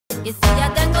Y si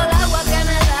ya tengo el agua que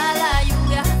me da la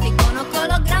lluvia, si conozco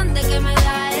lo grande que me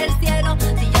da el cielo,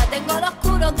 si ya tengo lo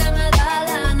oscuro que me da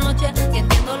la noche, si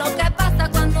entiendo lo que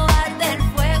pasa cuando arde el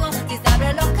fuego, si se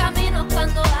abren los caminos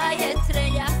cuando hay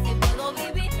estrellas, si puedo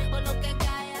vivir con lo que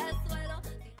cae al suelo.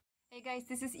 Hey guys,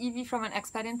 this is Evie from an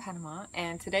expat in Panama,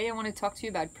 and today I want to talk to you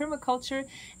about permaculture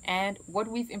and what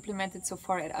we've implemented so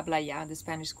far at Habla, the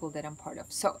Spanish school that I'm part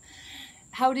of. So,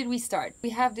 how did we start?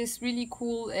 We have this really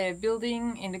cool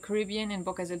building in the Caribbean in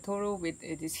Bocas del Toro with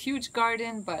this huge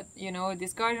garden, but you know,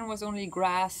 this garden was only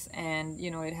grass and you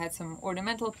know, it had some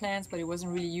ornamental plants, but it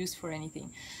wasn't really used for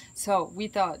anything. So we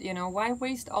thought, you know, why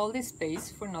waste all this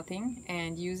space for nothing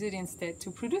and use it instead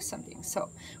to produce something? So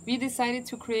we decided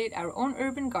to create our own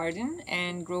urban garden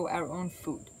and grow our own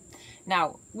food.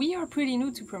 Now, we are pretty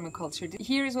new to permaculture.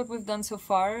 Here is what we've done so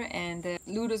far, and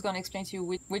Ludo's gonna explain to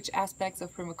you which aspects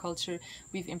of permaculture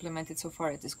we've implemented so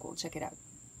far at the school. Check it out.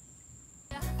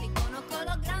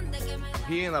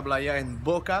 Here in Habla in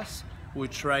Bocas, we're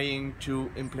trying to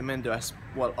implement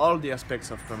all the aspects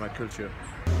of permaculture.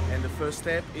 And the first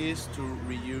step is to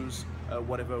reuse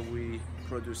whatever we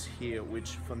produce here,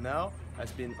 which for now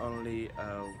has been only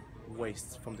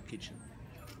waste from the kitchen.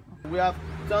 We have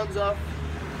tons of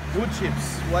wood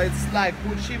chips. Well, it's like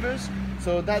wood shivers,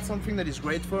 so that's something that is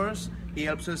great for us. It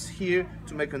helps us here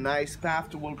to make a nice path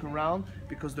to walk around,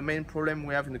 because the main problem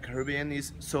we have in the Caribbean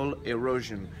is soil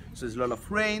erosion. So there's a lot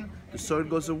of rain, the soil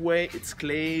goes away, it's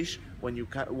clayish, when you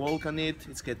walk on it,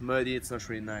 it's get muddy, it's not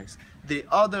really nice. The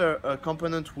other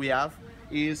component we have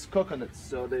is coconuts.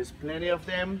 So there's plenty of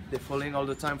them, they're falling all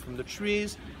the time from the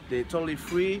trees, they're totally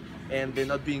free and they're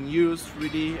not being used,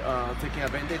 really taken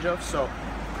advantage of. So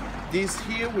this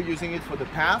here, we're using it for the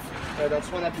path,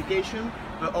 that's one application,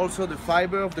 but also the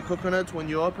fiber of the coconut, when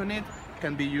you open it,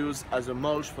 can be used as a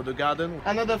mulch for the garden.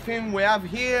 Another thing we have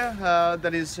here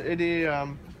that is really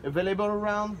available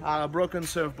around are broken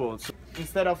surfboards. So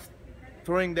instead of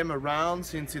throwing them around,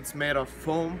 since it's made of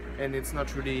foam and it's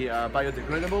not really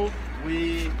biodegradable,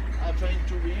 we are trying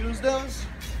to reuse those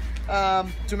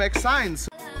to make signs.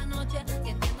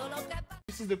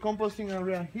 This is the composting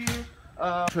area here.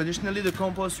 Traditionally the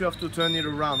compost, you have to turn it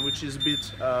around, which is a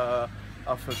bit of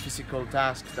a physical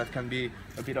task that can be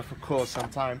a bit of a chore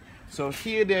sometimes. So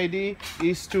here the idea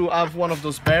is to have one of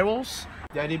those barrels,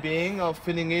 the idea being of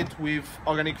filling it with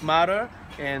organic matter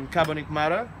and carbonic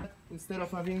matter. Instead of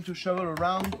having to shovel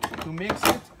around to mix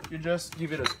it, you just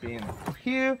give it a spin.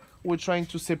 Here we're trying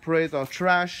to separate our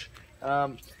trash.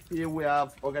 Here we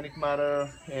have organic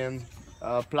matter and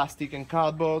plastic and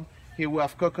cardboard. Here we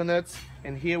have coconuts,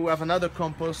 and here we have another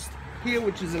compost here,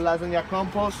 which is a lasagna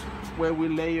compost, where we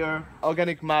layer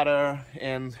organic matter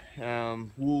and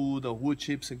wood or wood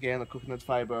chips, again, a coconut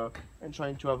fiber, and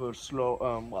trying to have a slow,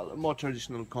 a more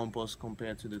traditional compost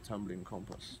compared to the tumbling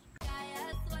compost.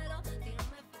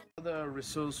 The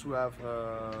resource we have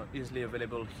easily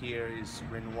available here is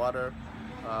rainwater.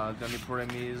 The only problem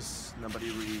is nobody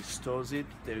really stores it.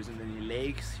 There isn't any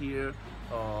lakes here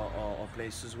or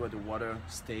places where the water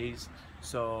stays.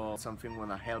 So something we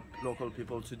want to help local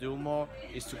people to do more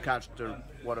is to catch the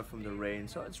water from the rain.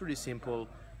 So it's really simple.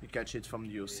 You catch it from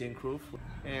your sink roof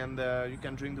and you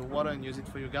can drink the water and use it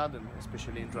for your garden,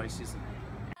 especially in dry season.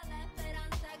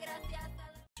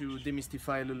 To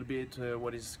demystify a little bit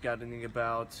what is gardening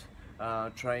about,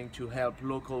 trying to help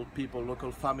local people,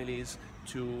 local families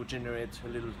to generate a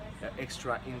little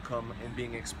extra income and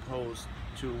being exposed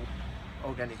to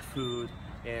organic food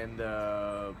and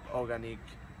organic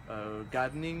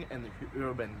gardening and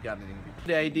urban gardening.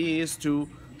 The idea is to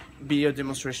be a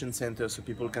demonstration center so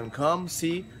people can come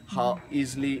see how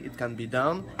easily it can be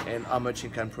done and how much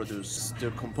it can produce. The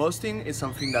composting is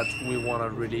something that we want to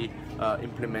really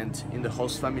implement in the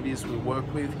host families we work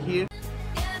with here.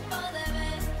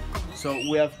 So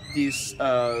we have this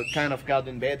kind of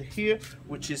garden bed here,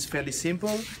 which is fairly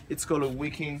simple. It's called a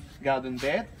wicking garden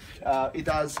bed. It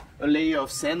has a layer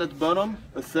of sand at the bottom.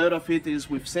 A third of it is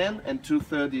with sand and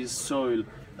 2/3 is soil.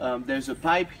 There's a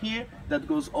pipe here that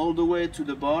goes all the way to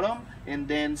the bottom and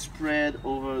then spread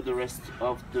over the rest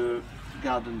of the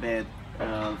garden bed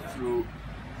through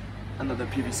another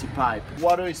PVC pipe.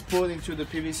 Water is poured into the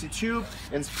PVC tube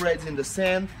and spreads in the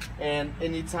sand, and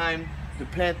anytime the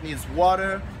plant needs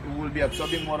water, it will be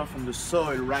absorbing water from the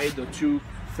soil, right? The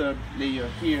 2/3 layer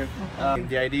here.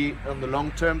 The idea on the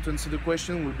long term, to answer the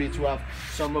question, would be to have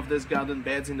some of these garden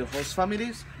beds in the host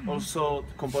families, also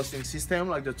the composting system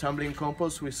like the tumbling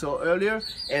compost we saw earlier,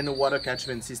 and a water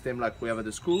catchment system like we have at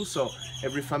the school. So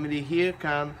every family here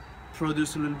can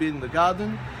produce a little bit in the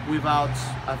garden without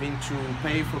having to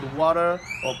pay for the water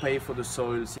or pay for the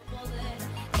soils.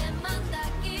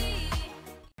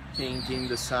 painting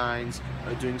the signs,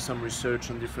 doing some research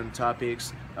on different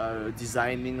topics,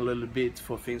 designing a little bit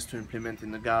for things to implement in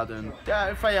the garden.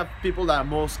 Yeah, if I have people that are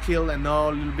more skilled and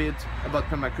know a little bit about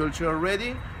permaculture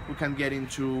already, we can get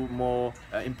into more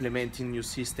implementing new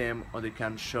system, or they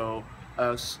can show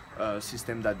us a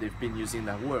system that they've been using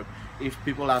that work. If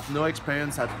people have no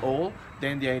experience at all,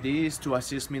 then the idea is to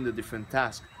assist me in the different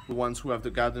tasks. Once we have the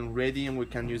garden ready and we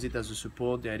can use it as a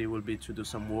support, the idea will be to do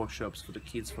some workshops for the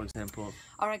kids, for example.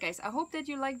 Alright guys, I hope that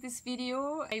you like this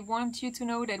video. I want you to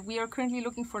know that we are currently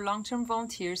looking for long-term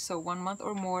volunteers, so 1 month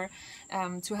or more,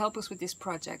 to help us with this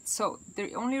project. So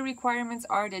the only requirements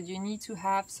are that you need to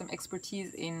have some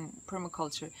expertise in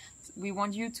permaculture. We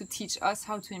want you to teach us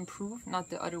how to improve, not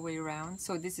the other way around.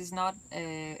 So this is not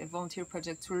a volunteer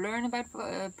project to learn about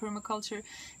permaculture.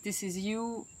 This is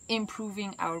you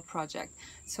improving our project.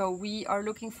 So we are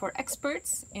looking for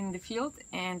experts in the field,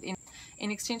 and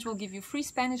in exchange we'll give you free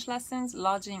Spanish lessons,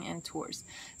 lodging and tours.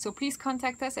 So please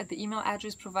contact us at the email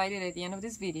address provided at the end of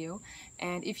this video.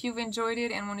 And if you've enjoyed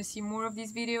it and want to see more of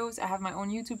these videos, I have my own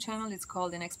YouTube channel. It's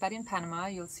called An Expat in Panama.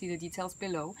 You'll see the details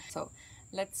below. So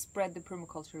let's spread the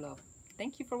permaculture love.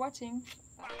 Thank you for watching.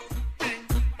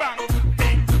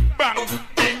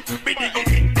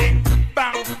 Bye.